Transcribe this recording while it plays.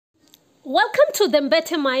Welcome to the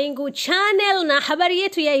Mbete Maingu channel, na habari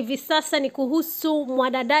yetu ya hivi sasa ni kuhusu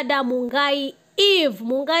mwanadada Mungai Eve.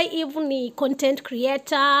 Mungai Eve ni content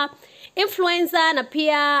creator, influencer na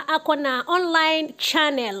pia ako na online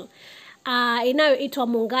channel inayoitwa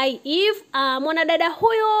Mungai Eve. Mwanadada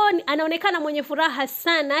huyo anaonekana mwenye furaha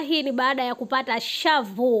sana. Hii ni baada ya kupata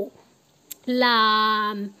shavu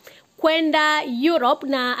la kwenda Europe,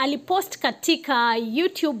 na alipost katika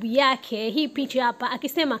YouTube yake hii picha hapa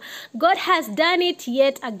akisema, God has done it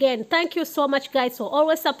yet again. Thank you so much guys for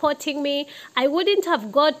always supporting me. I wouldn't have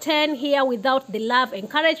gotten here without the love,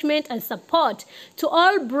 encouragement and support. To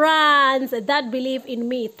all brands that believe in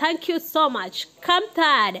me, thank you so much. Come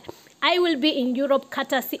third, I will be in Europe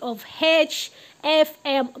courtesy of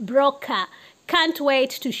hfmbroker. Can't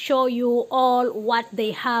wait to show you all what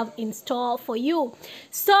they have in store for you.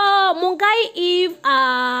 So Mungai Eve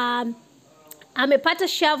amepata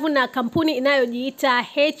shavu na kampuni inayojiita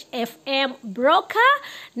hfmbroker,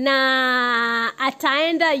 na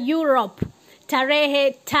ataenda Europe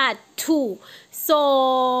tarehe 3.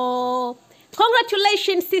 So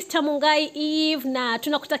congratulations sister Mungai Eve, na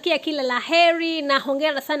tunakutakia kila laheri na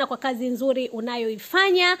hongera sana kwa kazi nzuri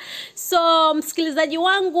unayoifanya. So msikilizaji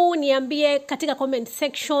wangu, niambie katika comment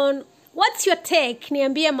section what's your take.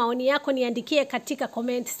 Niambie maoni yako, niandikie katika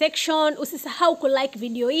comment section. Usisahau ku like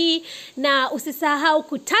video hii na usisahau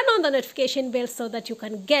ku turn on the notification bell so that you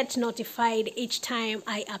can get notified each time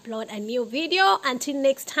I upload a new video. Until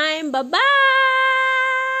next time, bye bye.